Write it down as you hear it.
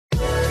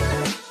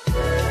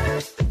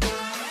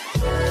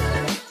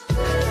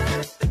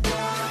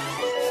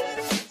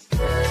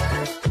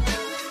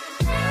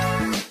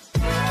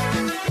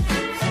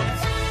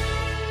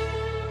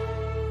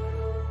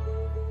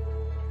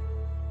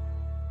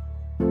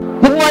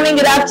morning,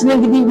 good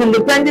afternoon, good evening,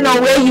 depending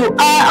on where you are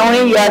and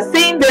when you are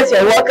seeing this.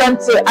 You're welcome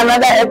to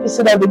another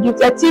episode of the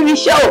Gifted TV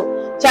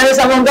show. Charles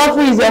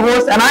Amongofu is your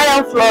host, and I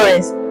am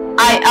Florence.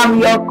 I am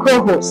your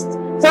co-host.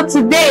 So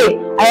today,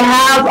 I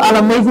have an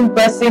amazing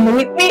person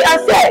with me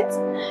on set.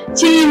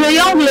 She is a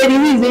young lady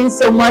who is doing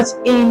so much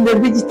in the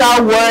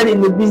digital world,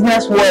 in the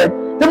business world.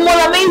 The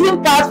most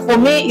amazing part for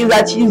me is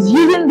that she is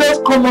using those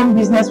common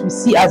business we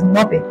see as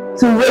nothing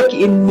to rake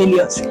in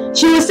millions.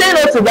 She will say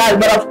no to that,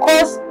 but of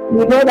course,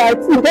 we know that.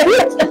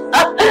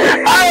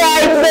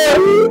 Alright, so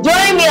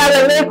join me as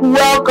I make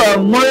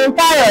welcome Maureen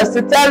Pius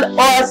to tell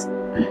us,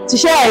 to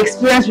share her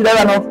experience with us,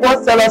 and of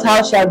course tell us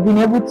how she has been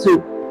able to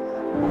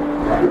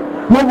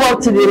move up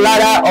to the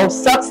ladder of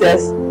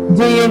success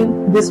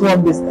doing this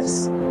one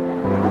business.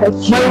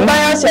 Okay. Maureen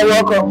Pius, you're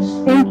welcome.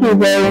 Thank you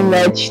very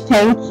much.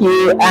 Thank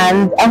you,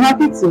 and I'm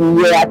happy to be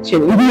here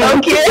actually.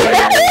 Okay.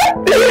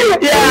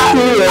 Yeah, I'm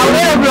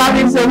way of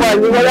laughing so much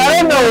because I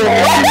don't know.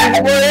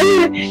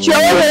 She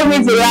always made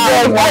me to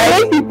laugh. I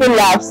make people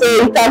laugh, so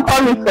you can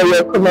call me for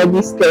your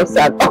comedy skills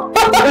and all.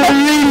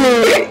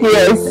 Really?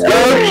 Yes.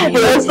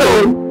 Okay. So,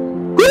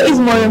 who is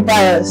Maureen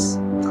Pius?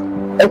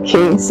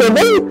 Okay, so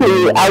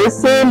basically, I would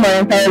say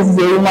Maureen Pius is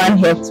a woman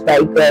helped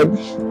by God.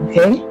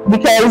 Okay.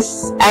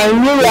 Because I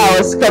knew where I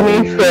was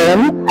coming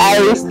from.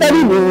 I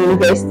studied in the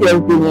University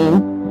of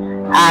Benin,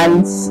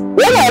 and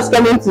when I was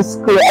coming to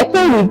school, I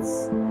came with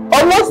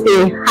almost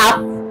a half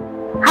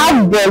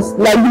bus.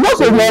 Like the bus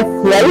was not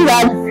full. I only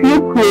had few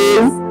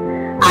clothes,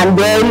 and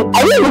then I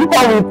didn't even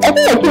come with. I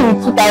think I came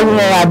with 2,000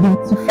 naira, big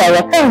 2,500. I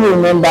can't even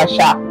remember,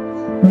 sha.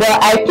 But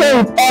I came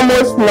with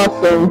almost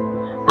nothing,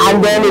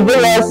 and then they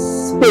gave us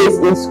space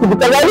in school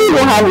because I didn't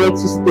even have where to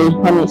stay.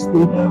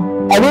 Honestly,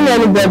 I didn't know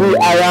anybody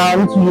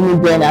around uni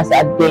then as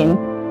at then,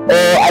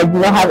 or I did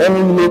not have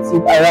any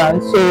relative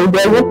around, so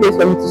there was no place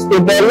for me to stay.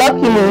 But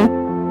luckily,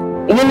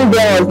 uni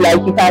then was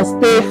like you can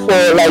stay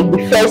for like the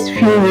first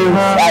few weeks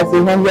as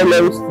a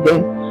 100-level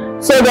student.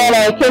 So then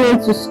I came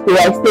into school.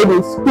 I stayed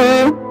in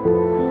school.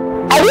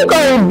 I didn't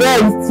come with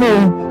beds too.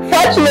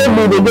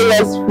 Fortunately, they gave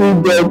us free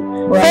bed.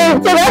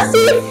 So that's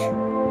if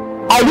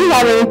I didn't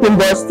have anything,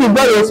 but still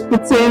God was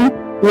putting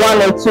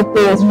one or two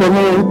things for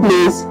me in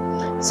place.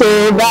 So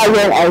that's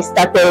when I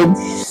started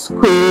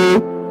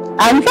school.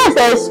 And before I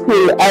started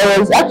school, I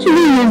was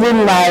actually using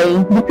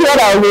the period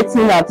I was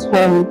waiting at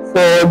home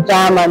for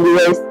JAM and the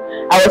rest.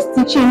 I was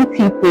teaching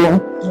people.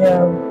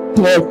 Yeah.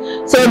 Yes.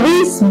 So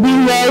this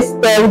business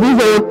stuff, these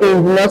whole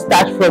things did not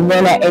start from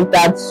when I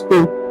entered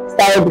school. It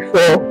started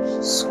before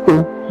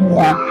school.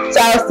 Yeah. So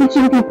I was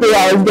teaching people,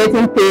 I was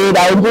getting paid,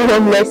 I was doing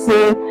home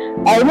lessons.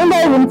 I remember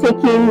even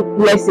taking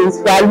lessons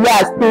for as low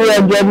as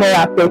 300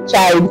 naira per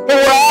child.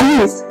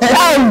 Yes. That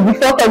was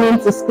before coming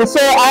to school. So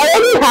I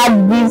already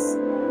had this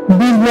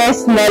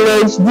business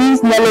knowledge,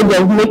 this knowledge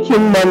of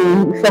making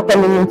money before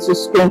coming into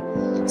school.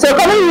 So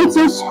coming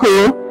into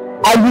school,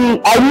 I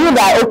knew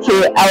that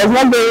okay, I was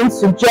not going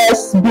to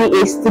just be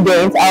a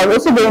student. I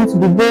was also going to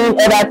be doing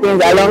other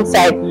things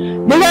alongside,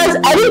 because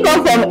I didn't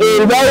come from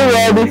a very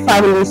wealthy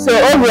family, so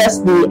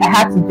obviously I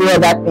had to do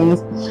other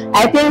things.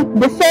 I think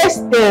the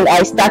first thing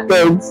I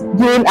started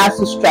doing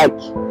after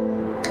strike,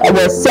 I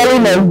was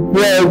selling of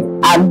bread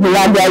and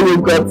Hollandia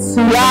yogurt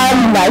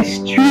around my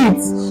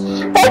streets.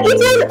 Like it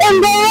was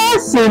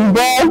embarrassing,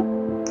 but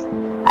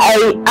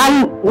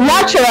I'm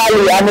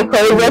a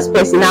courageous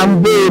person. I'm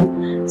bold.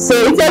 So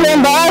it's an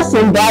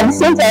embarrassing, but at the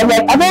same time,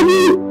 like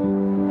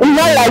it's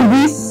not like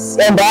this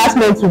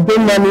embarrassment will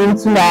bring money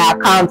into my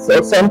accounts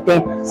or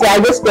something. So I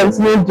just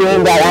continued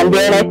doing that, and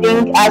then I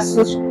think as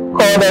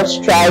called off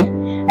strike,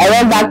 I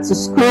went back to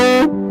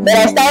school. Then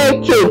I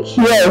started cake.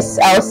 Yes,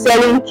 I was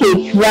selling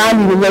cake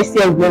around the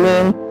University of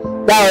Benin.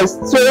 That was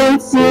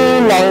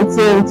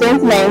 2019,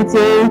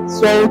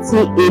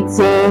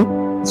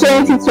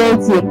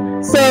 2020.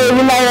 So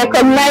you might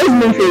recognize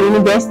me for a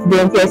university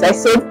student. Yes, I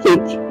sold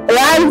cake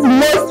around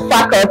most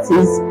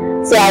faculties.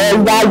 So I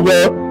was that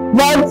girl.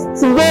 But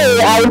today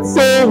I would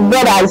say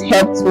God has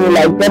helped me.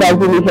 Like God has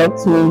really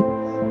helped me.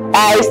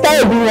 I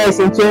started business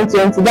in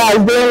 2020. That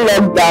was during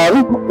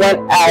lockdown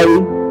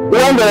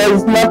when there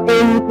was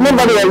nothing,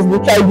 nobody was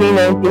literally doing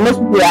anything. Most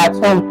people were at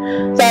home.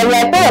 So I was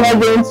like, what am I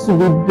going to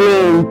be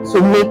doing to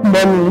make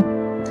money?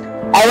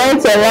 I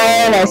went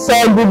online, I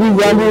saw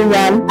goodies and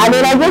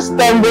then I just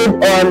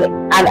stumbled on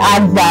an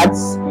advert.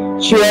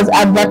 She was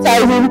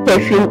advertising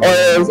perfume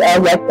oils. I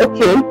was like,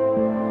 okay,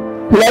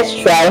 let's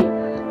try.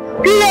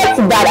 Prior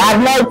to that,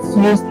 I've not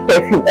used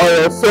perfume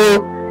oil,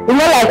 so it's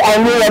not like I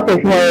knew what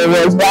perfume oil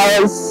was, but I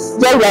was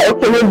just like,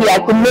 okay, maybe I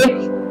could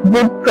make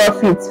good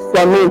profit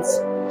from it.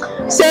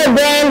 So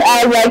then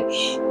I was like,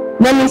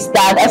 let me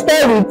start. I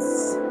started with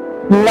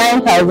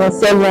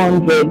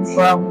 9,700.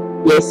 Wow.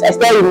 Yes, I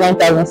started with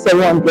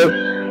 9,700.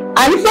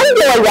 And the funny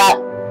thing was that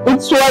it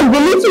was the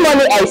little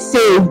money I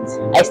saved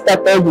I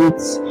started with.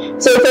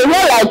 So it was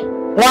not like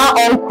one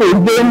uncle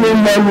gave me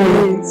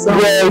money. Yes, so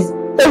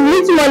the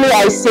little money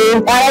I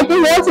saved. And I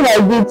think one thing I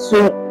did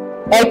too,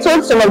 I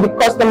told some of the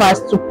customers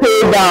to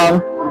pay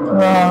down.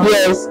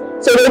 Yes.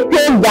 So they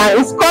paid down.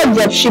 It's called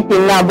drop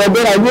shipping now, but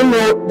then I didn't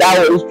know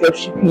that was drop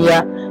shipping.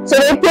 Yeah. So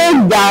they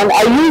paid down.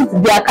 I used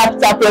their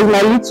capital plus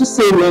my little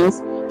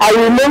savings. I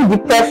removed the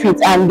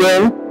profit and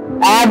then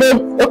I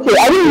added. Okay,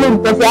 I didn't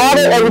remove the profit. I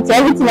added everything.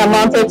 Everything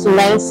amounted to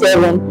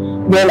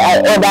 9,700. Then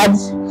I ordered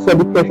for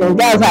the profit.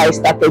 That's how I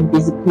started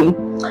basically.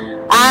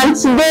 And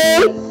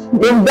today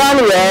we've done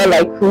well,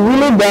 like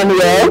really done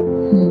well.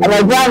 And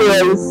my brand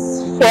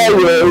was 4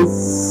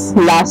 years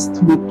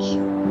last week.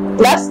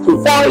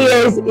 4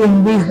 years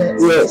in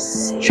business.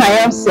 Yes,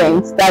 Triumph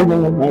Sense. That's the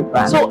name of my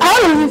brand. So how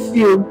does it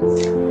feel?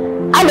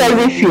 How does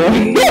it feel?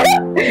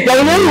 Like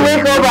when you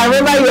wake up and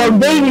remember your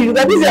baby,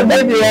 because this is your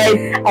baby, right?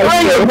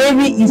 When your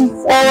baby is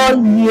 4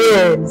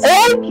 years.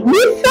 Like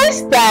the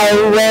first time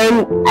when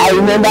I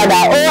remember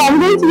that, oh, I'm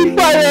going to be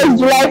 4 years,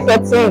 July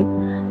 14.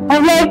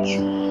 I'm like,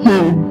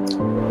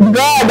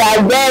 God, I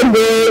beg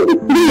you.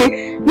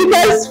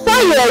 Because 4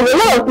 years, a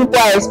lot of people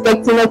are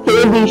expecting, okay,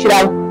 maybe you should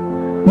have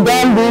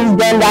done this,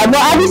 done that. But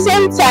at the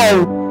same time,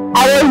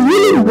 I was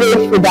really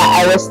grateful that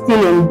I was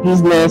still in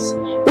business,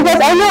 because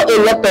I know a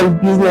lot of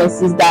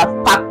businesses that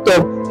packed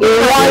up in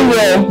 1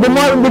 year. The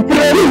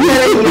period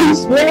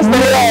is yes,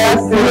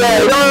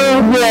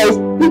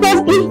 because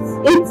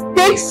it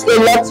takes a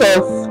lot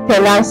of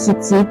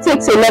tenacity, it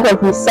takes a lot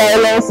of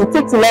resilience, it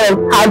takes a lot of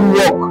hard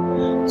work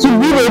to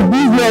build a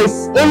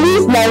business in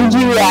this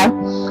Nigeria.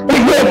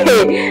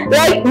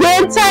 Like there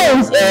are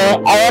times I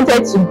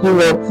wanted to give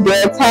up. There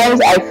are times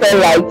I felt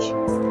like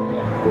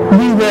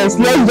business,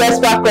 let's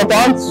just pack up, I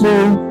want to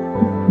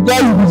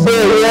just be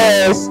there,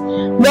 yes.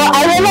 But I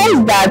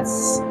realized that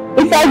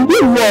if I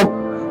give up,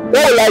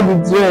 what will I be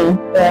doing?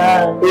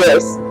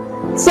 Yes.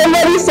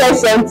 Somebody said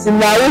something,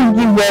 now I will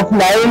give up,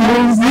 now I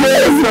lose. So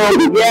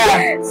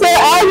yeah. So I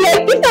was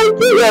like, if I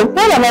give up,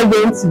 what am I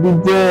going to be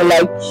doing?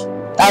 Like,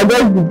 I'll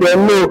just be there.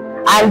 No.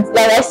 And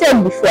like I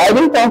said before, I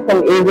didn't come from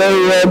a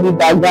very wealthy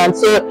background,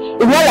 so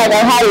it's not like I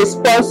had a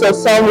sponsor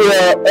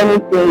somewhere or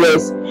anything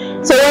else.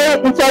 So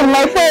when it was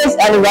my first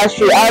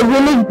anniversary, I was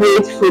really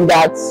grateful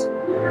that,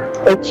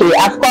 okay,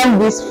 I've come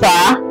this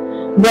far,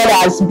 God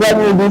has brought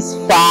me this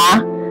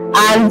far.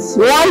 And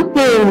one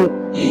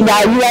thing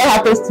that really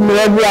happens to me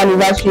every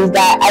anniversary is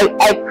that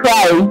I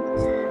cry.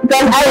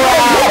 Because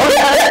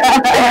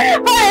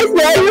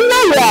honestly, I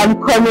know where I'm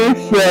coming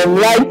from.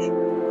 Like,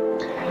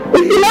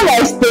 if you know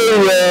my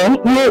story,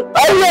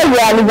 every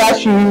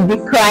anniversary you'll be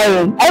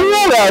crying. I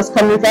know where I was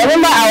coming from. I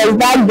remember I was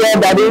that girl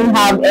that didn't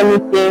have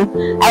anything.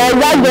 I was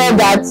that girl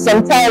that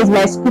sometimes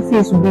my school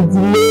fees would be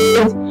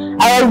delayed.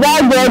 I was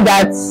that girl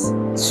that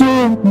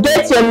to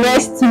get your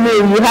next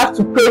meal you have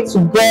to pray to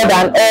God,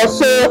 and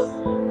also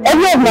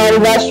every of my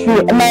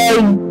anniversary,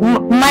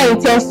 my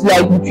intends to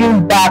like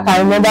dream back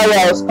and remember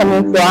where I was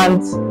coming from,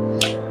 and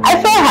I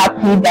felt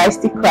happy that I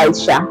still cried,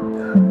 Sha.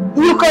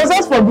 You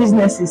consult for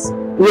businesses?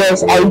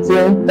 Yes, I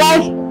do.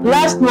 Like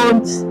last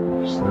month,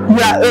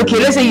 okay,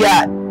 let's say you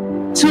are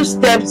 2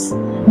 steps.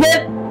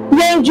 Then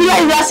in July,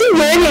 you are seeing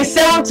you're in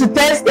 7 to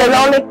 10 steps.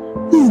 I'm like,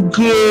 this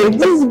girl.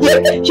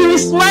 She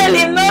was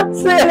smiling, not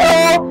this thing.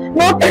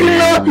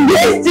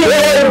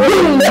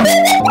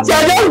 She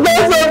had just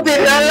done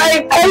something. And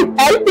like, I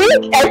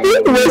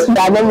think most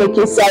people are not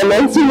making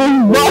silent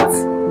moves, but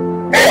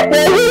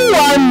there's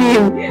one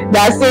meme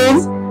that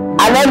says,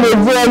 I'm not going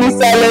to do any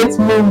silent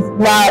moves.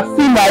 Now,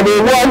 film that they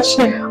watch.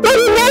 But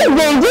the next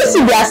day, you just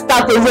see their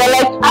status. They're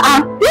like,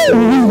 do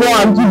this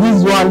one, do this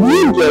one. Do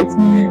you get?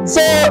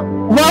 So,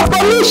 but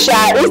for me,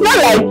 Sha, it's not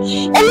like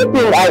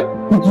anything I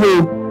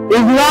do. It's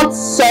not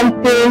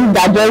something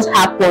that just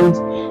happened.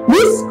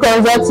 This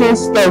consulting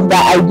stuff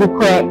that I do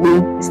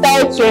currently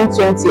started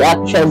 2020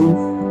 actually.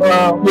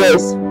 Wow.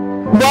 Yes.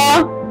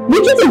 But the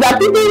truth is that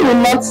people will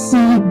not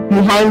see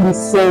behind the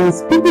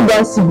scenes. People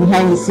don't see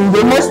behind the scenes.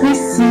 They mostly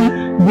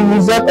see the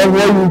result of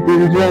what you've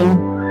been doing.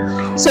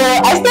 So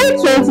I started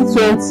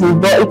 2020,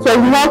 but it was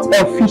not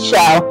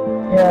official.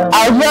 Yeah.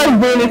 I was just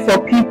doing it for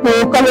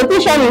people.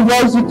 Consultation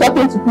involves you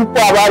talking to people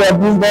about your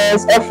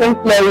business, offering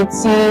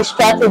clarity,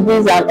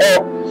 strategies, and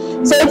all.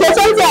 So it was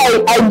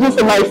something I do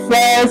for my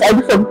friends, I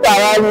do for people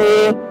around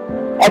me.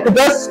 I could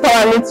just come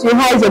and meet you.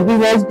 How is your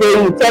business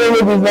going? You tell me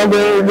it's not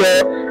going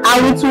well. And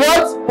with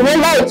what,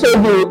 remember I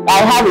told you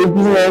I have a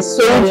business.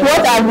 So with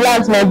what I've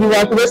learned in my business,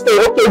 I could just say,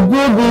 okay,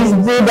 do this,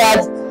 do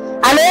that.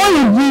 And then when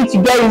you do it, you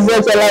get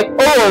results. You're like,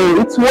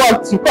 oh, it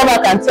worked. You come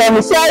back and tell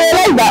me. So I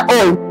realized that,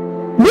 oh,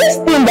 this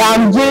thing that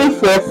I'm doing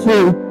for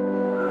free,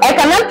 I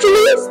can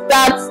actually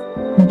start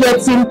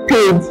getting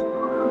paid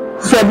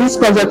for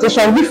this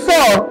consultation.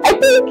 Before, I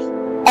think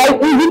it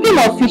became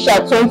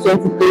official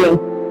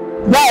 2023.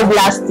 That was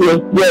last year,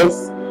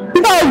 yes.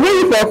 If I was doing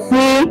it for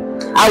free,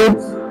 I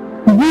would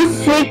do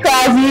free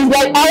classes.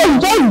 Like, I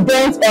was just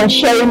bent on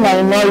sharing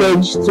my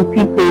knowledge to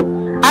people.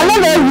 And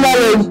not just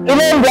knowledge, you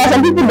know, there are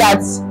some people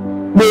that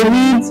they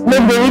read,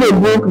 maybe they read a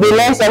book, they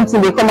learn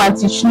something, they come and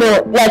teach.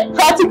 No, like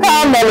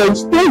practical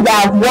knowledge, things that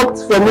have worked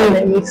for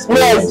me. Yes.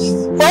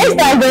 For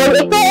instance, there was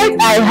a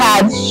parent I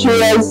had, she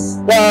was,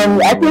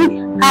 I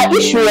think her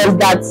issue was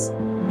that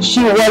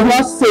she was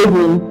not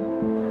saving.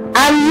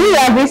 And me,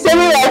 I've been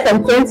saving right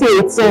from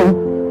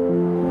 2018.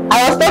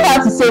 I was taught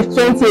how to save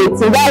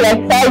 2018. That's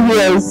like 5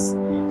 years.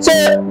 So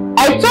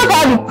I taught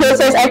her the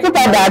process. I taught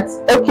her that,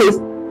 okay,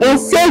 in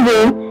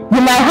saving,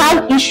 you might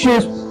have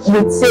issues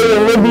with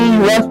saving. Maybe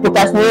you want to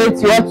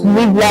procrastinate, you want to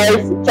live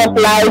life, chop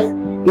life,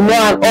 you know,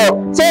 and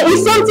all. So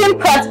it's something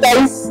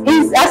practical.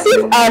 It's as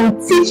if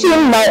I'm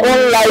teaching my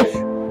own life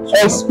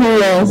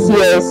experience,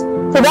 yes.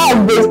 So that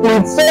was basically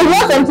it. So it's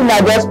not something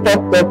that just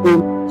popped up. It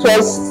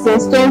was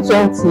since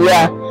 2020,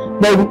 yeah,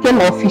 but it became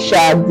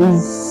official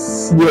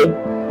this year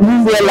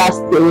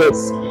last year,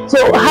 yes. So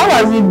how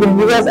has it been?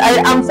 Because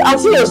I'm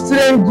seeing your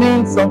students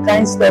doing some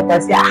kind of stuff. I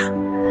say,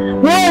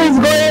 what is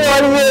going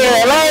on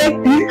here? Like,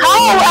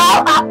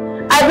 how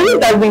I believe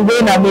it has been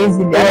going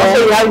amazing. Yeah.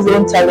 Also, you have his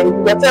own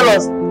challenge. But tell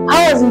us,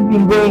 how has it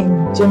been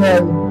going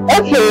generally?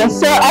 Okay,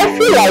 so I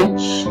feel like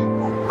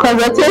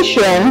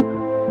consultation,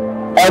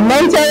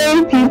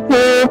 mentoring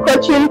people,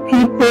 coaching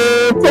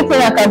people,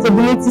 taking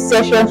accountability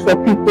sessions for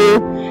people,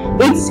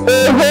 it's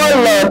a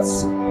whole lot.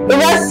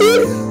 It's as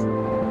if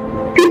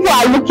people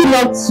are looking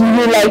up to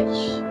you, like,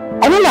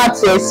 I don't know how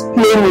to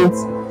explain it.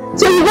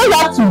 So you don't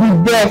have to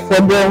be there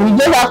for them, you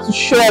just have to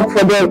show up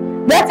for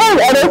them. That time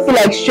I don't feel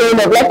like showing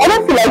up, like I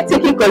don't feel like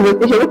taking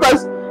consultation,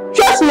 because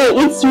trust me,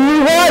 it's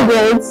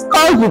rewarding, it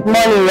comes with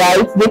money,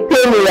 right? They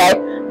pay me, right?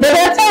 But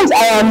there are times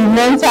I am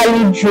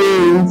mentally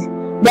drained.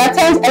 There are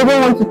times I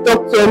don't want to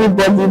talk to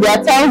anybody. There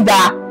are times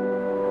that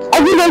I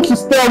just want to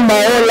stay on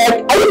my own.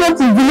 Like, I just want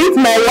to delete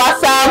my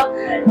WhatsApp,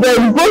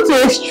 then go to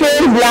a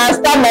strange land,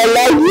 start my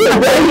life.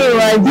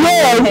 Yes.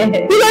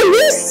 Because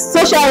this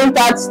social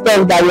impact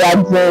stuff that we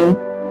are doing,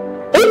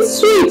 it's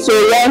sweet, so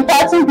you're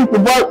impacting people,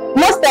 but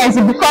most times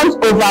it becomes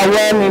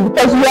overwhelming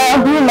because we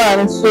are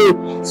human. So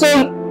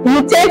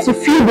you tend to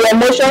feel the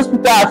emotions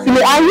people are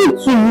feeling, and you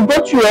too, you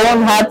go through your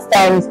own hard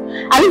times.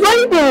 And the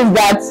funny thing is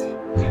that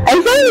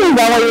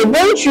when you're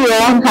going through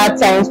your own hard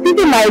times,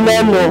 people might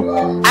not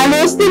know, and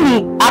they'll still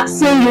be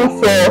asking you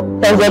for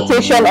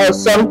consultation or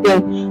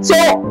something. So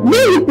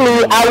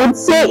basically, I would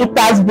say it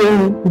has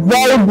been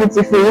very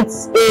beautiful.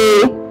 It's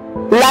a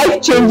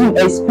life-changing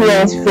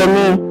experience for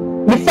me.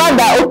 The fact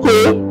that,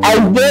 okay,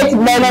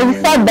 the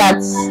fact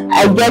that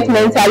I get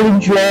mentally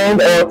drained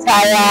or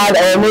tired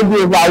or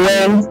maybe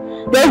overwhelmed,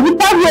 there's the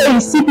part where you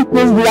see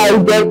people's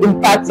lives get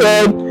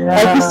impacted,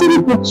 like you see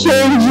people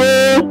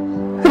changing.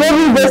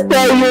 Maybe just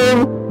tell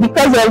you,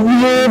 because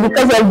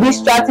of this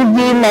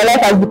strategy, my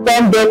life has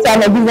become better,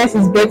 my business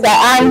is better,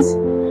 and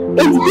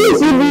it gives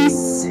you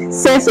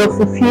this sense of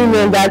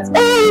fulfillment that,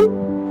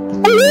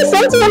 I'm doing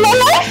something in my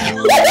life.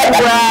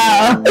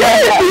 Wow.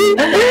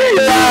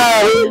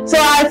 Wow. So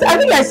I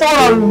think I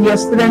saw your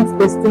student's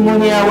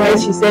testimonial where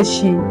she said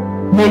she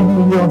made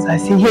millions. I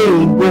say,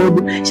 hey,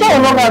 God, she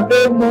will not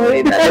pay more.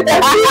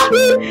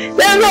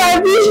 They're not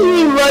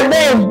appreciating, but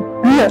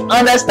then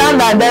understand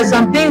that there's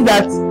some things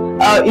that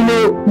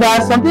there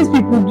are some things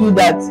people do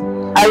that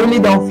I really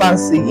don't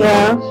fancy.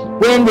 Yeah.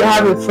 When they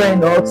have a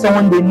friend or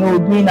someone they know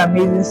doing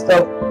amazing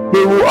stuff,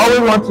 they will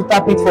always want to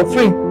tap it for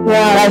free.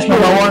 Yeah, that's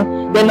number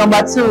one. Then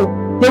number two,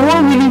 they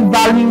won't really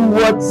value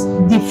what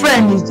the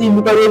friend is doing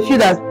because they feel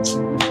that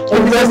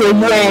because they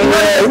know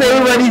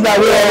everybody's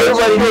aware,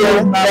 everybody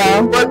knows now.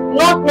 Yeah. But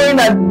not knowing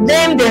that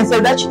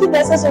themselves that should be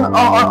necessary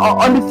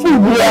on the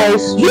food.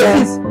 Yes,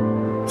 this is,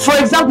 for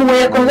example, when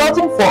you're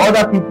consulting for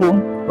other people,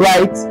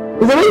 right?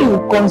 It's the way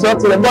you consult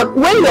them. But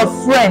when your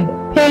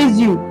friend pays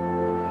you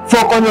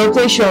for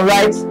consultation,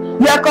 right?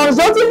 You are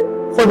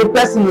consulting for the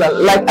person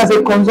like as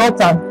a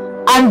consultant,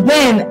 and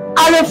then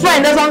as a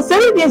friend, there's some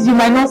certain things you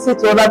might not say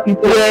to other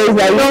people. Yes,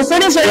 like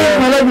certain things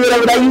might not be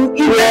that you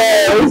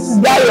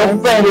that your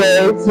friend.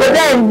 Yes. But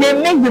then they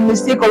make the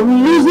mistake of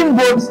losing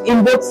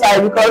both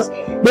sides because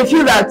they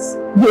feel that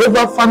the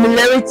over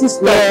familiarity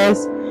stuff.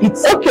 Yes.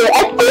 It's okay.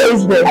 I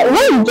think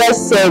what you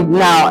just said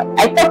now,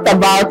 I talked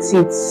about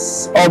it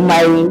on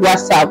my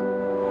WhatsApp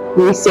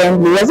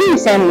recently. Was it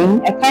recently?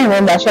 I can't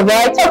remember, but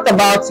I talked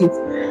about it.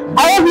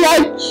 I was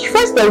like,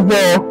 first of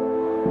all,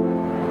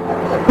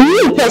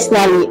 me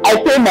personally,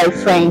 I pay my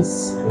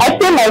friends. I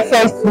pay my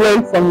friends to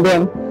learn from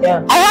them.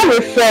 Yeah. I have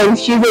a friend,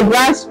 she's a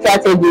brand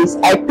strategist.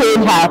 I paid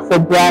her for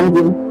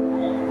branding.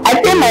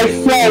 I pay my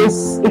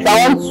friends if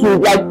I want to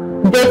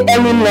get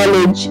any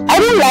knowledge. I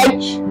don't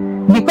like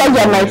because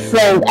you're my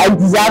friend, I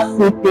deserve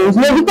free things.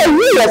 No, because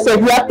you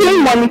yourself, you are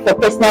paying money for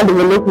personal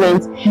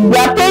development. You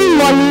are paying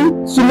money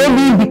to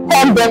maybe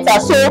become better.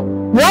 So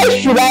why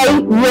should I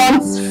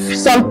want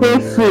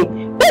something free?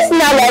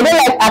 Personally, I don't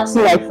like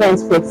asking my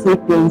friends for free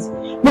things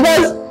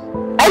because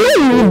I know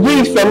you will do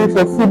it for me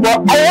for free, but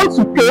I want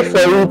to pay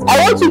for it. I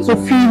want you to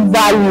feel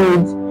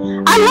valued.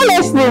 And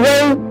honestly,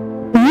 when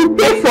you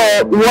pay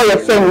for what your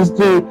friend is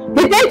doing,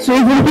 they tend to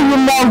even give you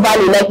more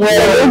value, like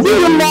they give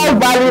you more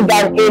value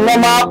than a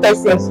normal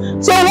person.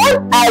 So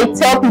what I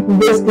tell people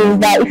basically is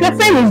that if your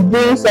friend is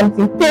doing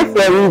something, pay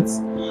for it.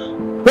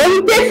 When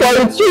you pay for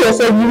it, you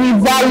yourself, you will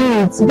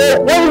value it.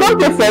 But when you don't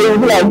pay for it, you'll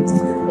be like,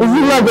 is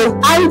it not just?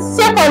 And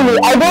secondly,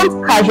 I don't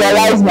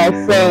casualize my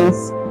friends.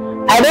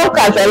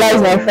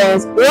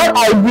 What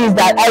I do is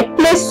that I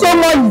place so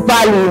much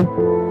value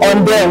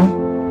on them.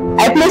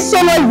 I place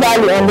so much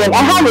value on them.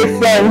 I have a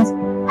friend,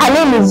 her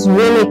name is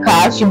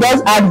Monica. She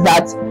does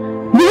adverts.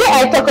 The way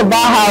I talk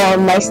about her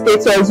on my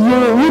status,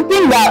 you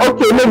think that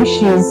okay, maybe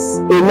she's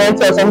a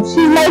mentor or something.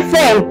 She's my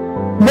friend,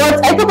 but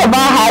I talk about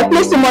her. I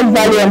place so much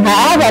value on her.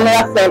 I have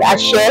another friend,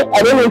 Ashe.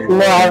 I don't know if you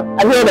know her.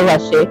 Have you heard of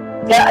Ashe?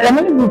 Yeah, there are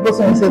many people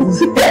on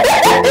status.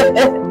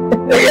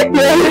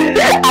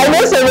 I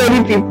know so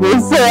many people,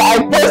 so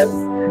I post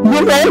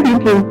different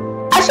people.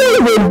 Ashe is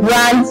a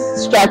brand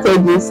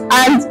strategist,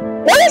 and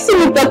when you see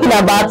me talking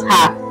about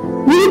her,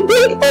 you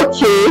think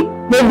okay,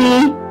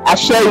 maybe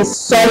Ashe is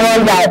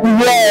someone that,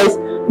 yes,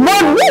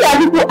 but these are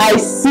people I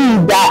see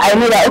that I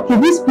know that okay,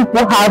 these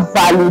people have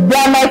value. They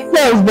are my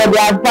friends, but they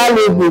are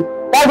valuable.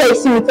 That's why you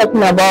see me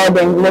talking about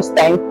them most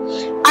times.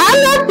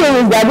 Another thing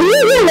is that the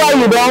reason why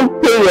you don't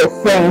pay your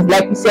friends,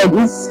 like you said,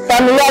 is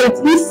familiarity.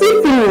 You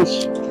see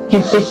finish. You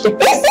see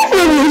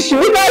finish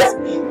because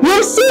you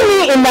see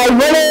me in my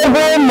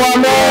vulnerable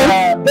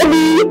moment.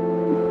 Maybe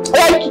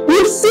like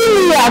you see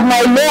me at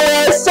my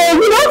lowest, so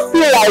you don't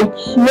feel like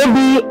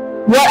maybe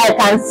what I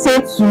can say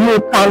to you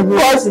can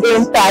cause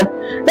impact.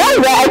 That's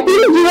why I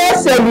think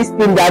Jesus said this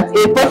thing that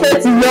a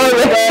prophet is not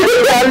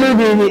valued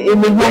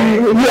in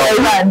your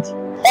land.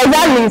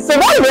 Exactly. So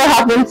that's what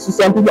happens to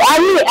some people. I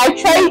mean,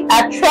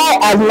 I try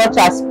as much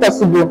as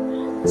possible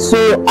to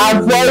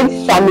avoid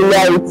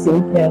familiarity.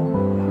 Yeah.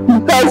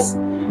 Because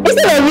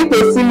instead of you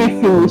to see me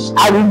finish,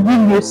 I will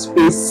give you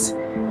space.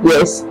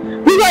 Yes.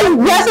 Because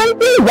there are some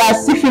things that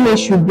see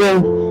finish should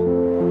bring.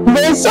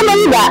 There is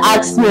somebody that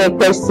asked me a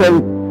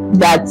question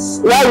that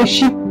why will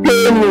she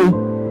pay me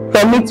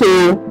for me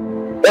to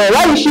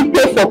why will she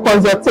pay for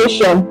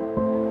consultation?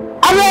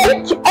 I'm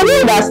like, I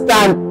don't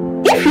understand.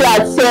 If you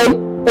had said,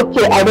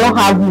 okay, I don't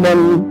have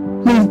money,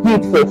 please do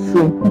it for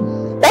free.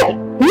 Like,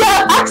 you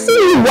are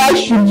asking me why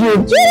should you?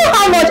 Do you know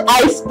how much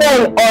I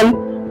spend on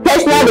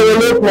personal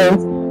development?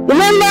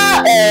 Remember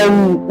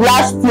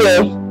last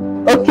year,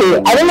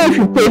 okay, I don't know if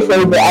you paid for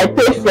it, but I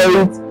paid for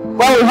it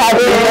when we had a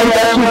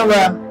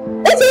mentorship.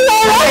 It's in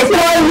my last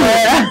one.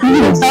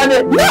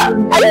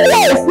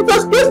 Yes, it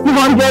was close to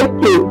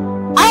 100K.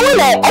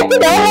 I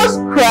think I almost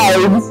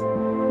cried.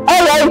 I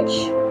like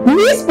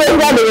this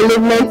personal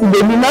development,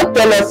 they did not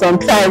tell us on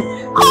time.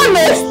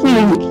 Honestly,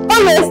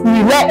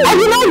 like I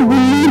do not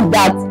believe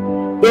that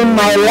in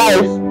my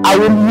life I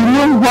would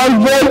remove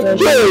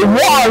 100K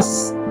once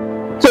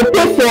to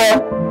pay for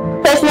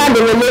personal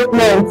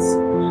development.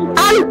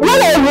 And when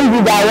I even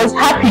did that, I was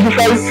happy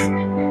because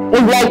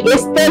it's like a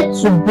step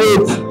to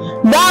growth.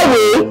 That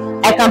way,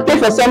 I can pay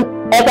for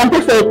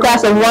a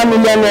class of 1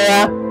 million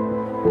naira.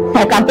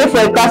 I can pay for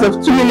a class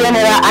of 2 million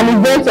naira, an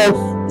event of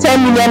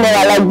 10 million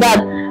naira, like that.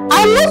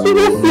 And most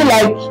people feel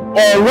like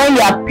when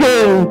you are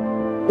paying,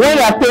 you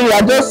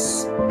are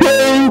just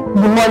paying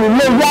the money.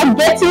 No, you are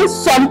getting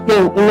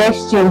something in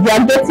exchange. You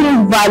are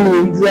getting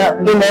value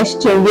in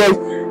exchange. Yes.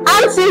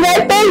 And since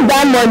I paid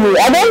that money,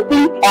 I don't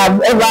think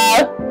I've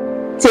ever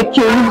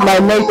taken my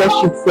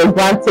mentorship for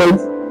granted.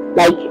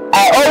 Like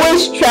I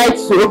always try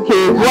to,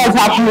 okay, what's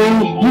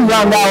happening, this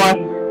one, that one.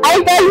 I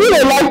can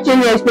really like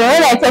changing experience.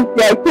 When I talk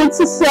to I paid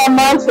so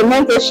amount for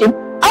mentorship,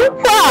 I'm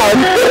proud.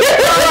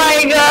 Oh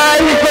my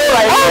God!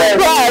 I'm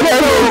proud.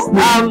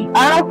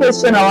 Another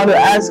question I want to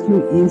ask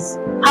you is,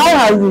 how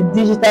has the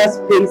digital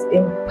space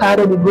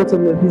impacted the growth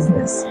of your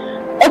business?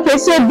 Okay,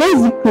 so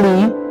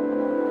basically,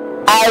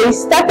 I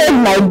started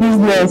my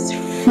business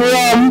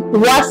from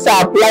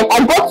WhatsApp. Like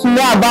I got to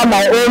know about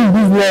my own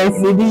business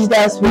in the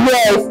digital space.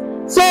 Yes.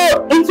 So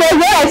it was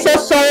when I saw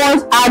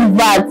someone's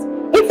advert.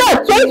 In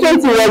fact,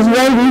 2020 was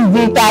when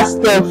this data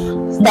stuff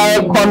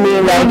started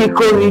coming, like the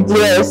COVID.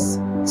 Yes.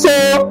 So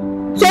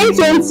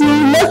 2020,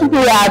 most people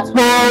were at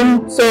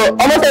home, so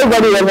almost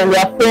everybody was on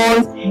their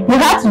phones. You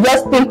had to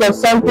just think of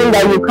something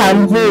that you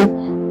can do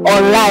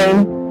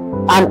online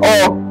and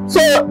all. So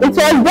it was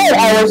then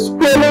I was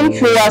scrolling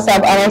through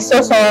WhatsApp and I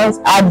saw someone's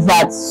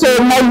advert. So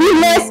my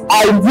business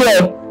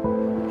idea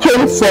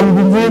came from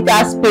the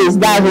digital space.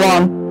 That's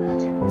one.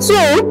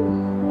 Two,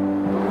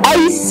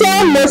 I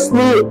sell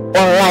mostly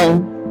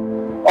online.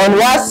 On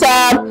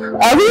WhatsApp,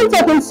 I was even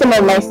talking to some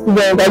of my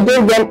students. I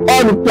gave them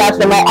all the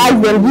platforms. I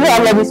asked them, do you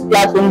have all this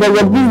platform? There's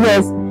a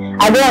business.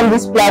 I go on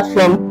this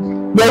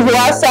platform. There's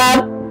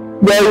WhatsApp,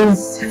 there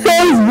is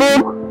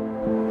Facebook,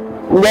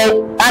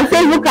 and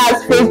Facebook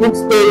has Facebook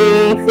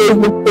Story,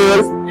 Facebook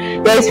Post,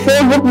 there's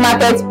Facebook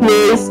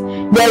Marketplace,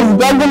 there's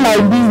Google My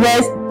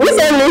Business.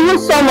 Recently,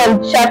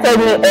 someone chatted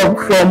me up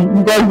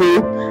from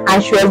Google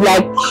and she was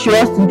like, she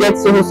wants to get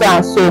so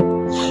and so.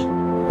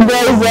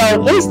 There is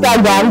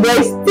Instagram, there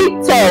is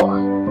TikTok,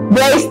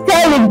 there is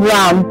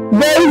Telegram,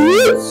 there is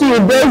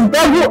YouTube, there is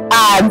Google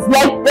Ads,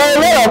 like there are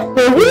a lot of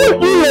things. Even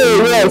email,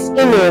 yes,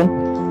 email.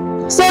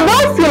 So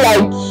don't feel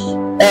like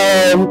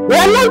we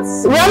are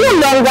no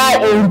longer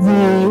in the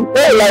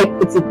way I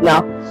put it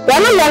now. We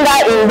are no longer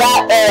in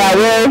that era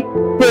where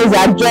things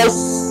are just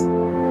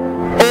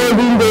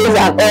olden days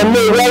and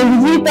no, we are in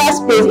the digital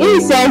space in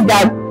the sense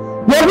that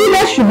your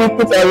business should be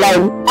put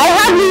online.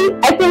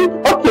 I think,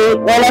 okay,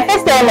 when I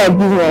first started my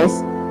business,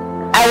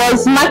 I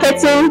was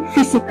marketing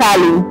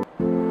physically.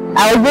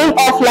 I was doing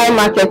offline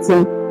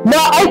marketing. But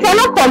I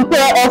cannot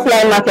compare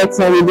offline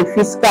marketing with the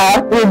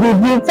physical, with the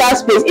digital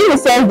space, in the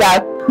sense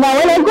that now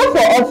when I go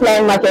for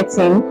offline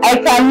marketing, I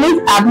can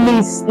meet at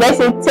least, let's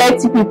say,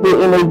 30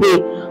 people in a day.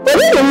 But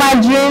then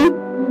imagine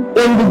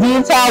in the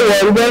digital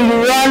world, when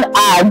you run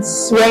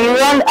ads in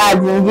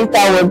the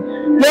digital world,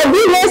 your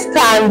business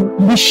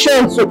can be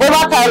shown to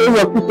over thousands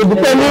of people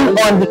depending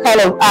on the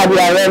kind of ad you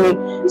are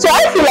running. So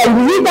I feel like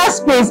the digital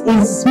space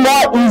is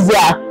more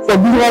easier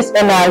for business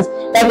owners,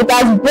 like it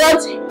has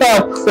brought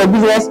help for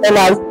business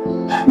owners.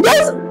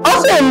 Just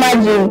also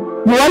imagine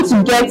you want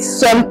to get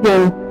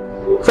something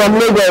from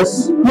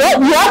Lagos.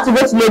 You have to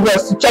go to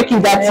Lagos to check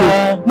if that's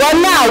it. But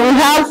now we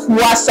have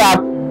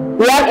WhatsApp,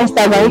 we have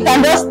Instagram. You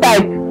can just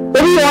type.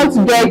 Maybe you want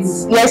to get,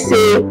 let's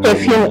say,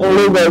 perfume in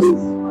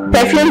Lagos.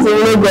 Perfumes in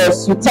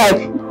Lagos, you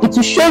type. It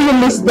will show you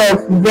list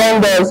of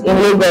vendors in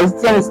Lagos.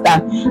 Do you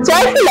understand? So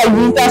I feel like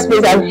digital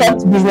space has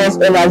helped business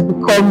owners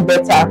become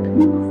better.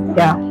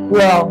 Yeah.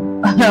 Well,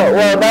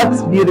 well,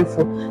 that's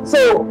beautiful.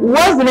 So,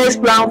 what's the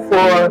next plan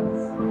for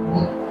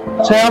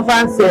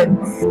Triumphant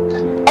Sense?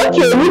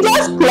 Okay, we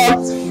just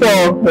clocked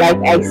 4, like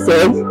I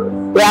said.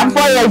 We are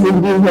 4 years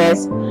in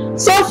business.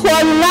 So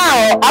for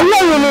now, I'm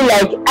not really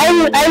like,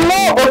 I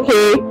know,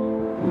 okay,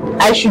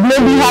 I should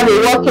maybe have a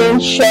working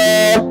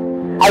shop,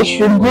 I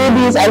should do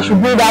this, I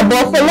should do that,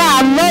 but for now,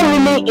 I'm not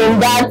really in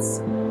that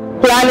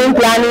planning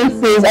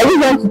phase. I just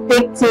want to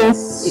take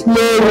things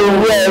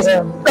slowly, yes.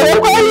 Because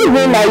I'm currently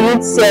doing my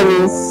youth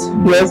service,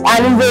 yes,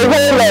 and it's a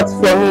whole lot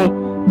for me.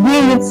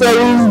 Doing youth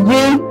service,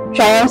 doing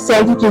Triumph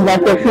Sense, which is my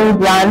perfume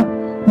brand.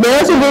 They're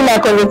also doing my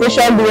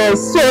consultation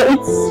business, so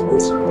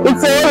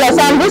it's a whole lot.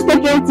 So I'm just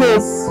taking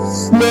things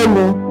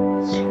slowly.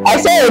 I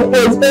saw a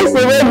post,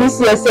 where you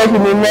see yourself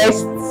in the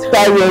next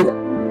 5 years.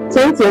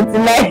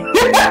 2029.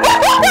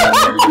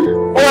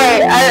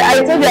 Wait,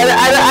 I told you, I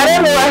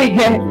don't know why.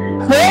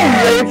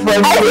 Very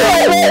funny. I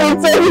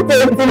said in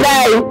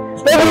 2029.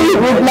 Maybe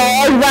with my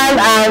husband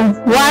and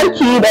 1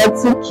 kid or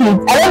 2 kids.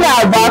 I don't know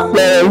about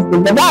Florence,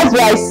 but that's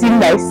where I see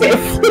myself.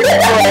 Oh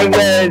my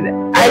god.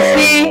 I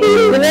see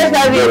the next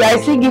 5 years,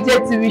 I see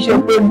Gifted TV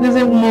show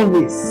producing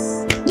movies,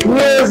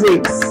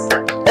 music,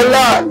 a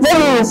lot.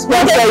 Maybe it's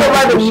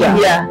over the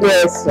media.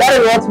 Yes. That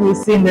is what we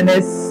see in the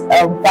next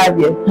 5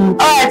 years.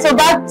 Alright, so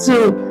back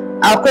to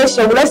our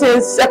question. Let's say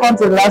second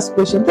to the last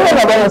question. Tell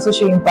us about your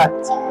social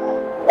impact.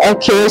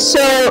 Okay,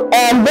 so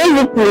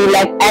basically,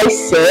 like I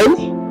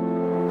said,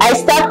 I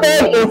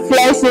started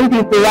influencing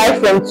people right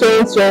from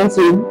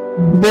 2020,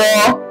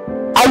 but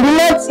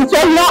it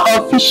was not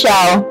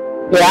official,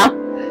 yeah.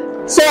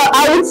 So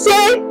I would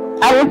say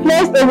I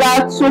influenced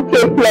over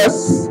 2K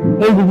plus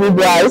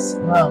individuals.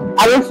 Wow.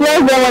 I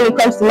influenced them when it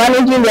comes to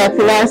managing their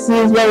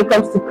finances, when it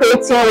comes to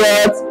creating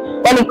wealth,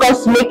 when it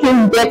comes to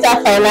making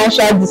better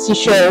financial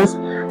decisions.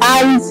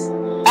 And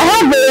I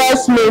have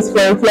various means for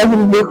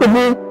influencing people. It could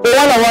be a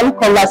one-on-one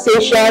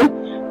conversation,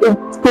 it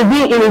could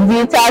be in a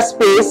digital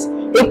space,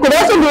 it could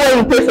also be when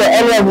you pay for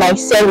any of my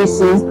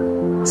services.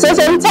 So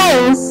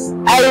sometimes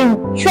I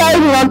try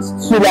not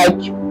to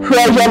like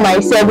pressure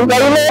myself,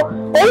 because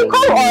when you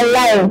come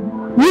online,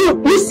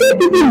 you see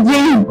people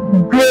doing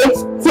great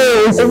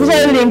things,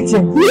 Especially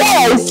LinkedIn.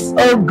 yes,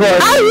 Oh god.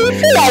 and you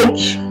feel like,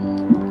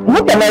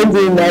 what can I do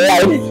in my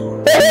life?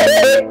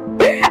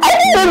 I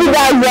think maybe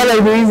that's one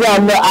of the reasons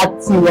I'm not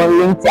active on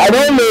LinkedIn. I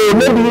don't know,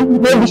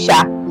 maybe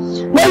sha.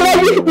 But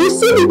like you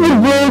see people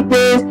doing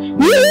things,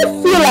 you really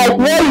feel like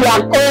what you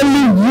are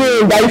currently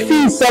doing, that you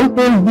feel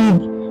something big.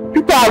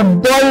 People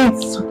have done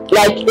it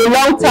like a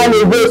long time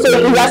ago, so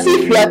it's as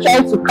if you are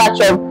trying to catch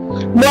up.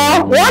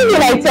 But one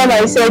thing I tell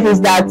myself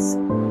is that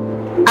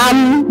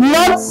I'm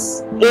not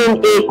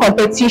in a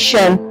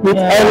competition with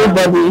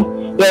anybody.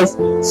 Yes,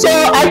 so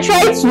I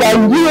try to like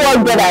do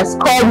what God has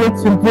called me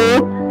to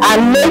do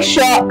and make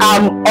sure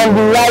I'm on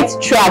the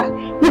right track.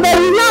 Because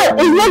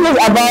it's not just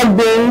about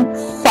being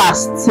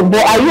fast,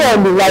 but are you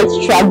on the right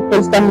track?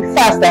 Because you can be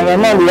fast and you're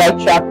not on the right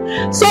track.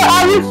 So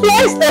I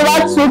influenced over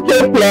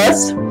 2K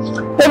plus.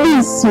 Maybe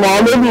it's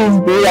small, maybe it's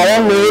big, I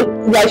don't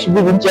know. You guys should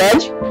be the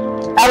judge.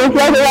 I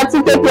influenced over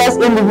 2K plus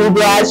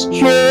individuals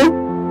through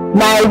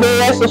my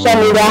various social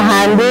media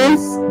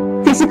handles,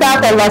 physical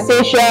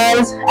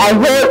conversations. I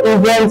hold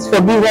events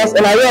for business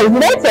owners. Yes,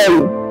 did I tell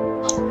you?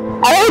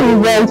 I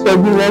hold events for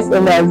business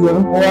owners.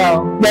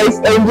 Wow. There is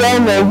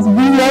enjoyment,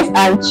 business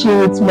and chill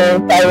with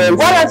Maureen Pius.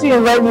 Why don't you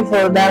invite me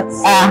for that?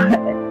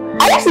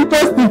 I used to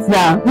post it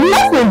now. You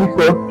last me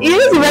before. You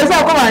need to invite me,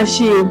 come and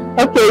chill.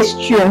 Okay, it's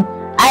true.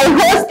 I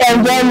host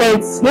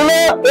enjoyment.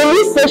 In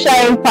this social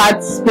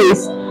impact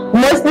space,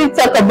 mostly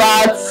talk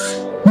about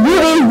do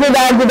this, do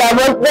that,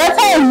 but there are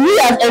times we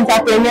as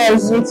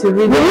entrepreneurs need to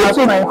really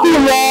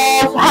cool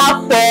off,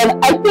 have fun.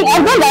 I think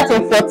I've done that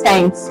in 4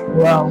 times.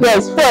 Wow.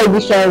 Yes, 4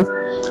 editions.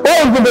 What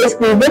we do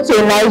basically, go to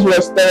a nice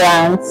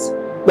restaurant,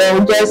 then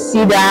we just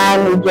sit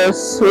down, we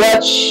just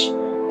watch,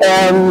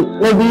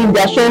 maybe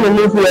they're showing a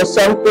movie or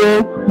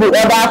something, we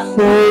order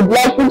food,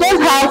 like we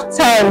just have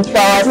time for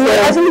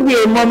ourselves. Actually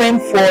be a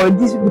moment for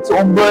these people to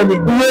onboard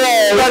in.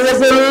 Yes. Because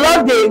there's a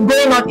lot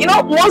going on. You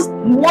know,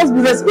 most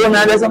business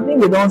owners, there's something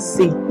they don't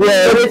see.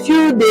 Yeah. So they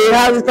feel they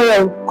have this kind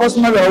of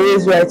customers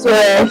always right. So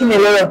they're making a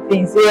lot of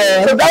things.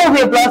 Yeah. So that will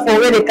be a platform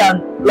where they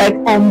can like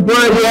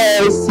onboard.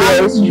 Yes.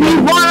 Yes. Be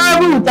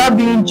vulnerable without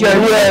being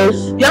judged. Yes.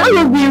 You're not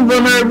just being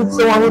vulnerable to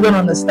someone who don't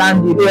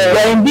understand you. Yeah.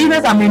 You're in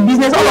business, I'm in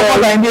business, all of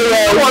us are in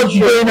business. You know what's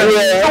going on.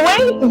 Yeah. So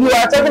when you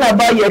are talking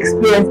about your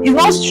experience, it's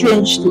not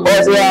strange to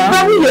us. Yeah.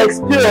 Having your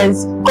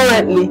experience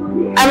currently,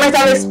 I might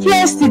have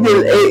experienced it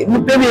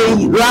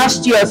maybe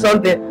last year or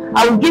something.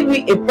 I will give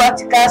you a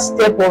practical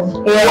step of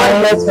one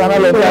lesson and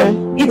all of that.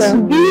 It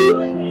will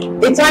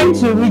be a time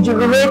to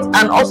rejuvenate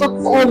and also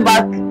come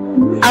back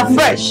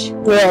afresh.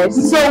 Yes.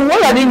 So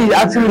what you're doing is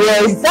actually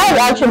that's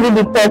actually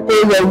the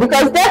purpose,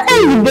 because that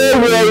time you go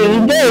where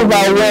you get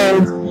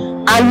overwhelmed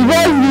and you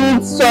just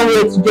need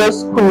somewhere to just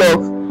cool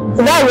off.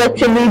 So that's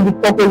actually the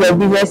purpose of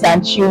business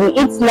and chill. We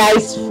eat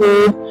nice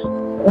food,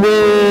 we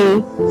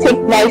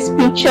take nice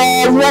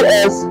pictures. What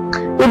else?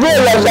 We do a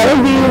lot.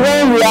 Maybe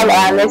when we have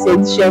our next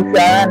edition,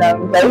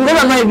 because I'm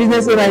not a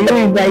business owner, you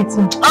don't invite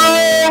me.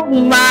 Oh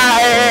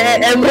my,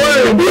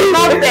 Maureen,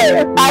 not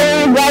there.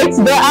 I'll invite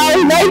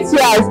you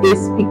as a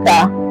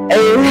speaker.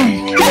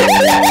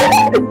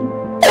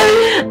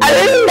 I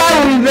think that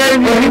would be very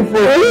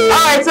beautiful.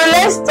 Alright, so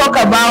let's talk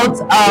about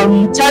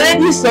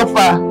challenges so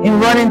far in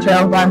running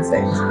Triumphant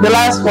the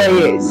last 4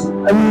 years.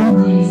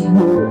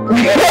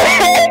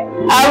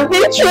 I've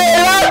been through a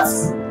lot.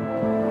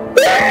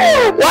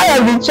 One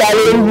of the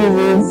challenges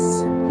is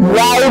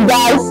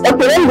riders.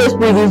 Okay, let me just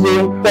put it this way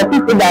for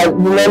people that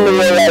do not know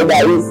what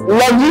rider is.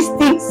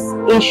 Logistics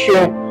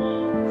issue.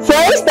 For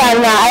instance,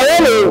 now I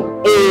run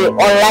a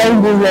online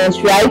business,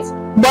 right?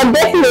 But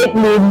definitely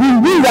the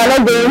goods are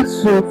not going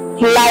to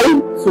fly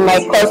to my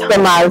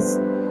customers.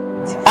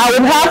 I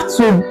would have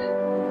to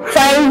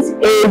find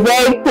a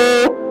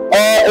vehicle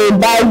or a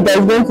bike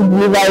that's going to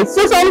deliver it.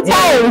 So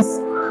sometimes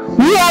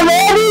you have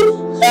already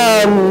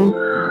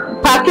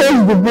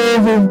packaged the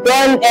goods, you've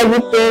done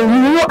everything,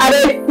 you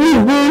added free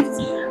gifts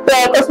for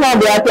your customer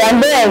be happy,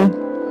 and then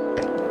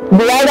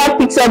the rider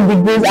picks up the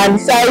goods and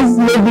decides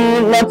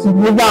maybe not to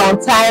deliver on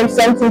time,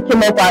 something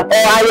came up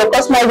and your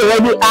customer is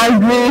already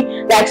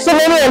angry, like so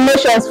many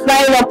emotions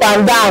flying up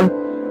and down,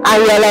 and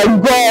you're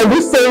like, God,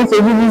 this saying to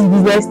do this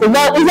business thing.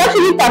 But it's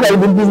actually part of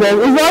the business.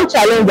 It's one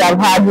challenge I've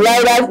had.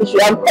 Riders issue.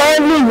 I'm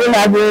currently even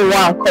having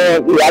one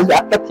currently as we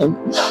are talking.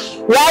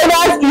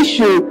 Riders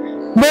issue.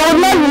 They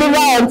will not deliver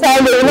on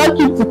time, they will not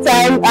keep to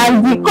time, and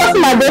the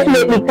customer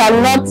definitely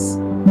cannot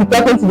be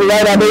talking to the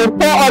rider. They will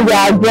pour all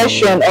their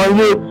aggression on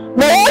you.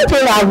 The one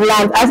thing I've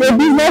learned as a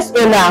business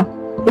owner,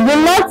 you do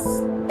not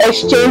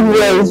exchange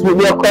words with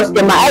your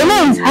customer. I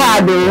know it's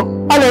hard though,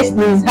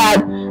 honestly it's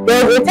hard.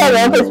 There was a time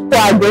I wanted to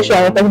pour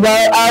aggression, but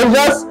I was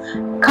just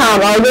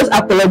calm, I was just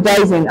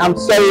apologizing, I'm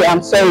sorry,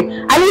 and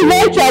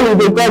eventually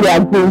they got their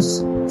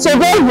goods. So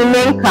just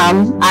remain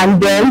calm and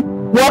then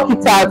work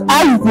it out.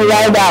 Ask the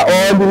rider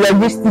or the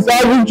logistics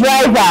or the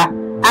driver,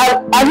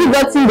 have you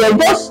gotten there?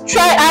 Just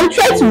try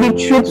to be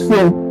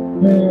truthful.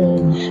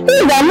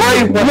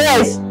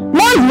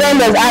 Most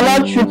vendors are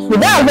not truthful.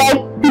 That's why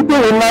people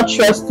will not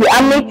trust you.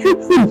 I'm a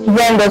truthful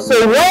vendor, so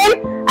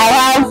when I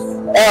have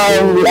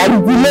like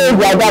delays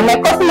like that, my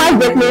customers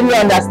definitely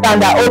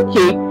understand that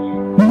okay,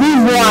 this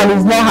one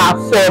is not her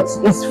fault,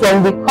 it's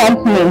from the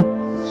company.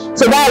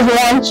 So that's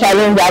one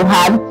challenge I've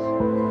had.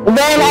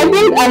 Then I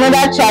think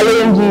another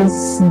challenge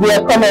is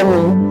the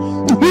economy.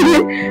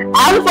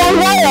 I'm from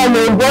Zion,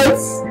 but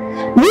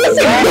this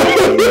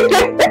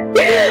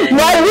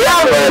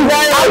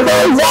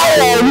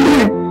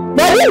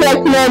but this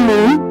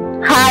economy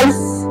has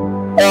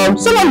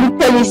some of the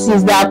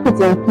policies that are put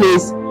in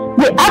place.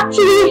 They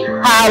actually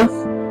have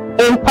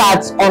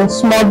impact on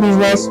small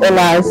business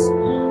owners.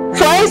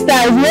 For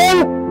instance, when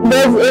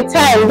there's a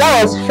time, that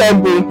was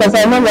February, because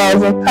I remember I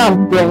was in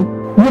camp then.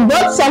 You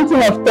bought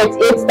something of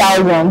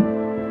 38,000.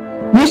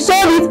 You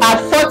sold it at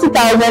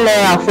 40,000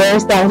 naira, for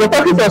instance. The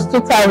profit was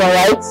 2,000,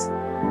 right?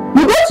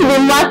 You go to the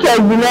market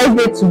the next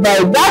day to buy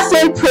it. That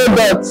same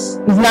product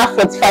is now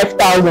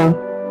 45,000.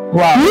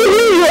 Wow.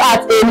 Leaving you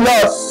at a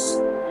loss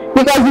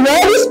because you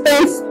already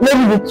spent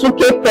maybe the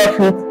 2K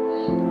profit.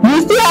 You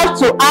still have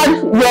to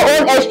add your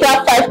own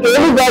extra 5K.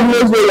 Only God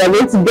knows where you're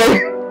going to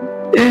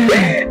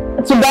get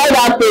to buy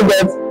that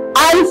product.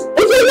 And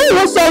it wasn't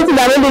even something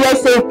that maybe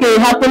let's say okay,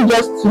 it happened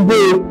just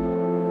today.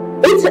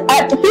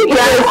 I think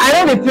I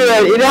know the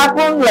period. It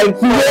happened like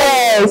 2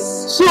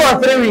 or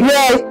 3 weeks.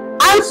 Yes.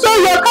 And so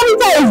your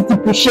capital is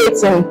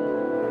depreciating.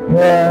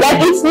 Yeah.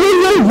 Like it's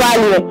losing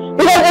value.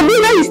 Because a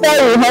business is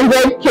starting with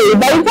 100K.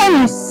 By the time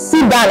you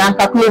sit down and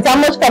calculate how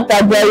much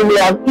capital do I really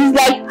have, it's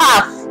like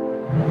half.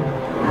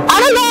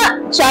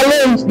 Another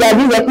challenge that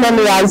this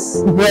economy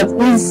has brought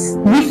is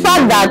the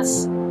fact that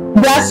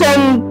there are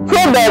some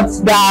products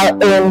that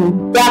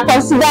they are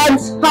considered,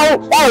 how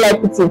will I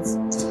put it?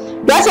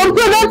 There are some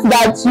products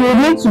that you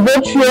need to go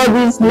through all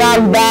this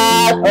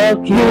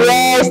NAFDAC, the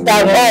rest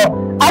and all.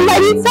 And by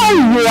the time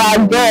you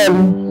are done,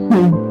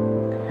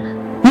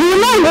 you will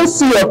not even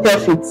see your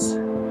profits.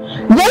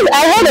 Just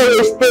I heard of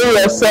a story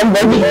of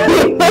somebody.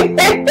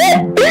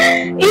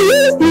 He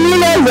used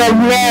millions of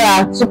naira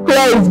to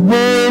clear his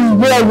bills,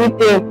 do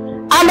everything.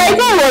 And by the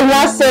time it was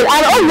not said,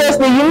 and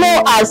obviously, you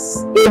know,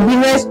 as a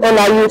business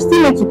owner, you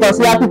still need to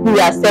consider people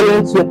you are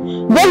selling to.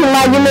 Just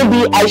imagine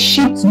maybe I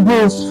shipped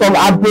goods from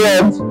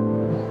abroad.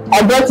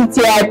 I got it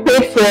here, I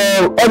paid for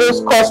all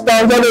those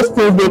customs, all those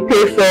things they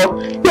paid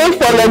for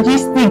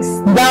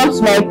logistics down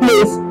to my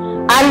place.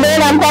 And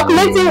then I'm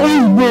calculating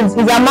each goods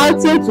is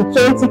amounting to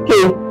 20k.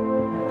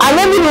 And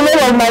maybe the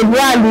name of my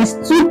brand is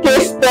 2k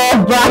store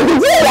brand. Do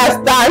you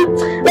understand?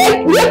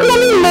 Like, the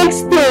economy makes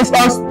things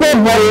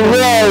unstable.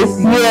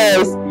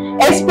 Yes.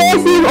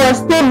 Expensive,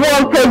 unstable,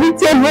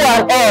 unpredictable,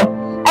 and all.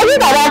 I think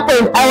at that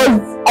point, I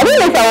don't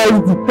know if I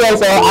was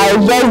depressed or I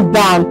was just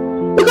down.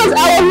 Because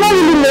I was not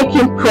really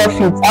making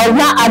profit. I was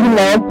not adding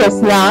my own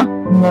personal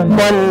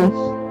money.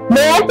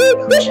 But I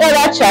think which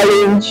other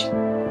challenge?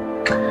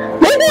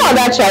 Maybe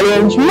other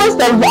challenge.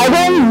 Most of I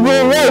don't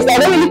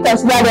really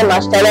consider them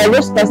as challenge. I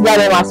just consider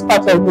them as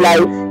part of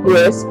life.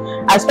 Yes,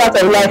 as part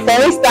of life.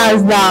 For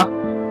instance, now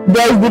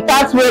there's the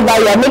part whereby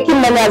you are making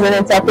money as an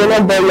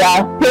entrepreneur, but you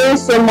are paying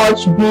so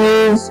much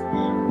bills.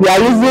 You are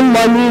using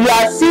money. You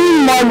are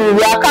seeing money.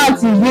 Your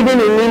account is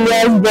reading in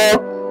millions,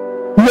 but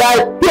you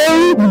are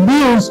paying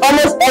bills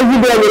almost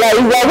every day. It's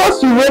like once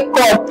you wake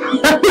up.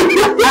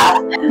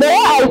 The way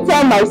I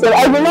tell myself,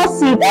 I do not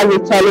see it as a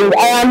challenge.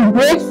 I am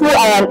grateful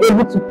I am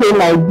able to pay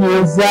my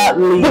bills.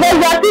 Exactly. Because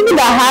there are people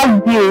that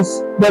have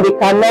bills but they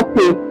cannot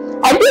pay.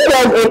 I think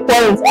there was a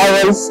point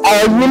I was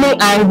really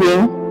angry.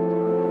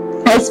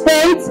 I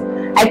spent,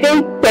 I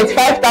think,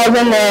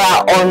 35,000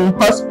 naira on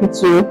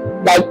hospital,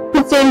 like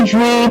putting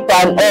drip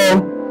and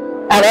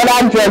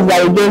other drugs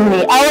that he gave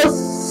me. I was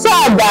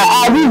sad that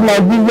I did my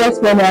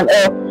business money and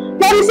all.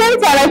 But at the same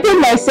time, I told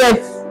myself,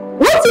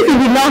 what if you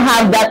did not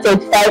have that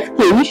 35k?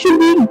 You should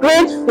be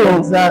grateful.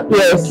 Exactly.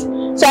 Yes.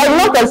 So I do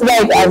not consider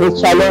it as a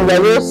challenge. I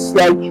just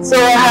like. So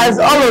has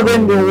all of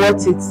them been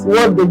worth it?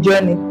 Worth the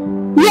journey?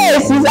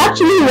 Yes, it's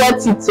actually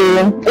worth it.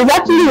 It's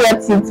actually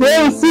worth it.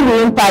 When you see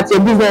the impact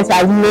your business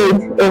has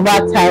made over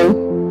time,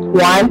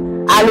 one.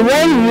 And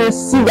when you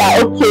see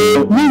that,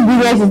 okay, this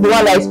business is the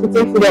one that is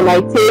putting food on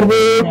my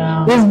table,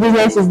 this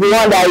business is the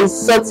one that is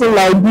sorting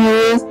my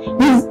bills,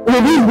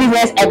 with this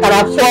business I can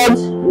afford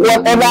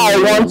whatever I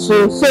want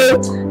to. So,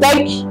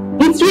 like,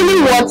 it's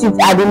really worth it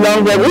at the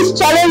long run. It's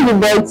challenging,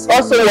 but it's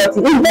also worth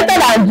it. It's better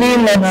than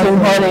doing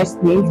nothing,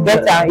 honestly. It's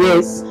better,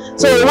 yes.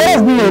 So, what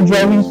has been your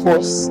driving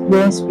force,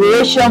 your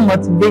inspiration,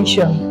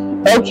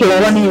 motivation? Okay,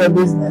 running your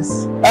business.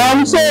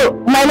 So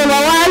my number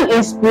one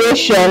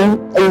inspiration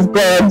is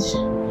God.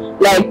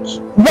 Like,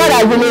 God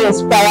has really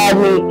inspired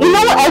me. You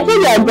know, I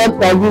think I got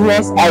my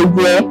business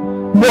idea,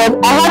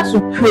 but I had to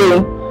pray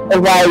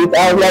over it.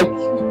 I was like,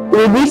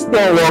 will this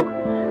thing work?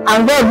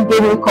 And God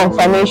gave me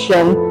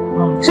confirmation.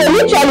 So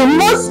literally,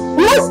 most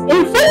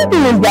important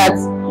thing is that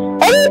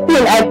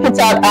anything I put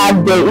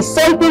out there is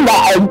something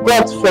that I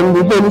got from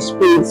the Holy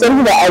Spirit,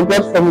 something that I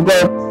got from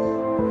God.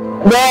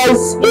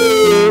 There's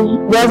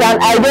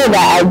an idea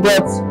that I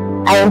got,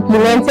 I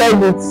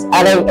implemented it,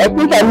 and I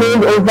think I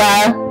made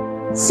over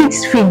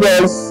 6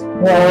 figures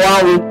in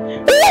 1 week.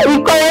 Even the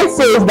current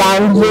sales that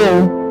I'm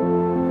doing,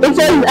 it was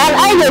an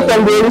idea from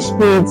the Holy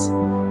Spirit.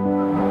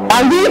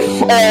 And if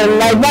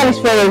my brand is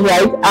followers,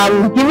 right,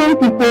 I'm giving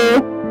people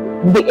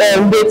the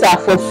data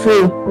for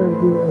free,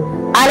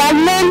 and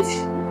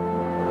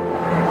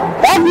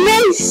I've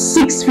made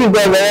 6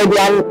 figures already,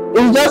 and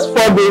it's just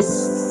 4 days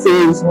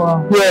sales.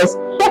 Wow. Yes.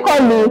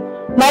 Secondly,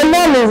 my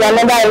mom is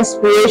another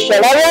inspiration.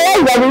 I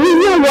realized that the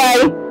reason why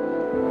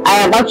I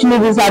am actually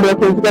this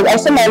hardworking because I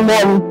saw my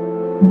mom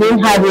being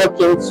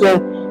hardworking. So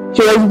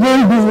she was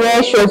doing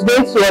business, she was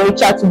going to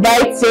Onitsha to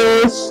buy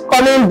things,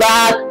 coming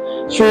back,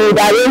 she would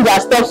arrange her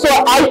stuff. So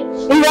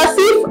it was as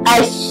if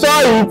I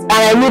saw it and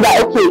I knew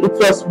that okay, it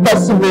was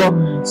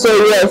possible. So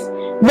yes.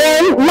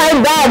 Then my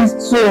dad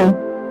too.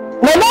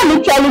 My dad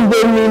literally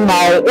gave me when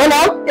I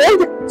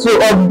wanted to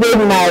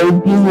upgrade my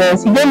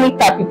business, he gave me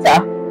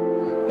capital.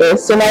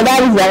 Yes, so my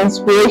dad is an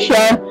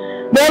inspiration.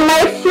 Then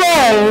my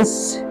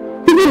friends,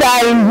 people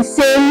that are in the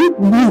same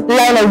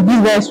line of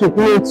business with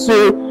me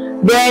too.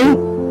 Then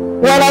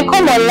when I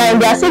come online,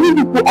 there are certain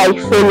people I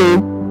follow.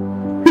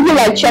 People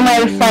like Chama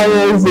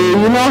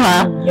Ifeanyi, you know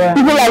her. Yeah.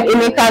 People like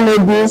Emeka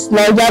Nobis,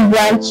 Niger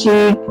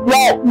Branchik.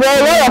 There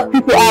are a lot of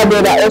people out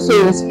there that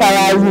also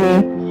inspires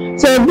me.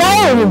 So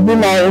that would be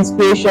my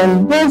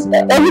inspiration.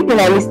 Everything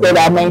I listed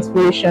are my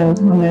inspiration.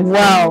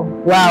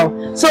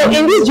 Wow. So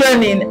in this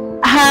journey,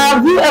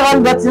 have you ever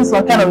gotten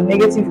some kind of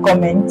negative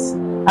comments?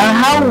 And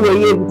how were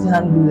you able to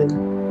handle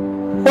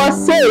them? For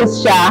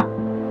sales,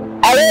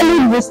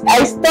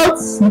 I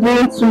stopped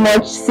doing too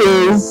much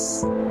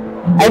sales.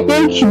 I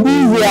think this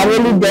year I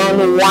really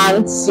done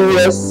 1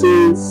 serious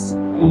sales.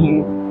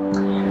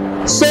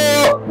 So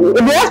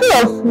the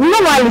aspect of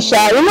normally,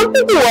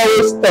 people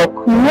always talk.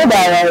 You know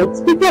that, right?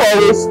 People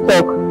always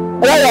talk.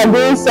 Whether you're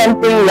doing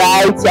something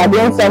right, you're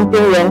doing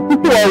something wrong,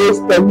 people always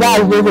talk.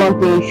 That's just one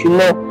thing you should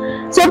know.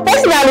 So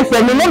personally,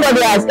 for me,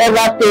 nobody has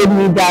ever told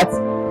me that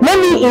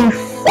maybe in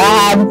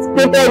I had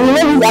created, you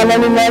know, this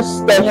anonymous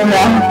stuff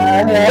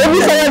now. Maybe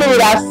somebody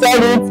would have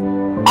said it.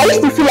 I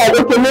used to feel like,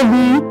 okay,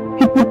 maybe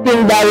people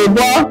think that way,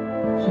 but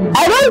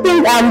I don't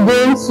think I'm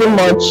doing too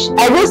much.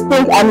 I just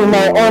think I'm in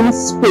my own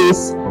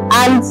space,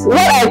 and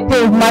what I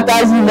think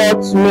matters more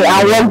to me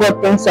and what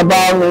God thinks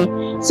about me.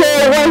 So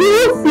when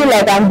you feel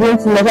like I'm doing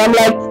too much, I'm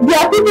like, there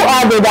are people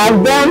out there that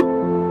have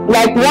done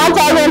like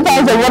 1,000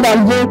 times of what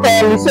I'm doing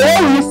currently. So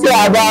what will you say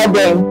about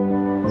them?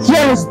 Do you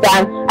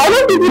understand? I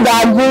know people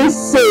that are doing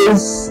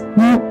sales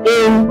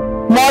in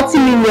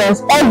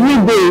multi-millions every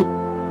day,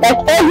 like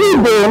every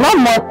day, not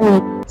monthly.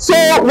 So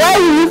why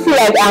do you feel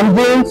like I'm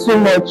doing too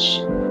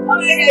much?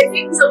 Okay, thank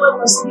you so much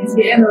for seeing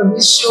the end of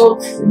this show.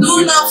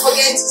 Do not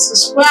forget to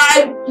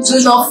subscribe.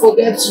 Do not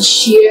forget to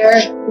share.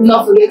 Do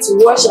not forget to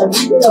watch our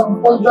videos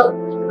and drop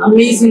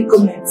amazing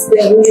comments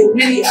there. We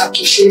really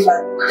appreciate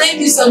that.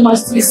 Thank you so much.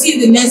 We'll see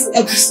you in the next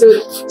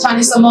episode.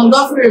 Chinese Among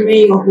God will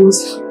remain your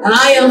host, and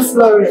I am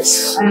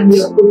Flores. I am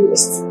your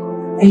co-host.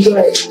 Enjoy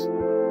it.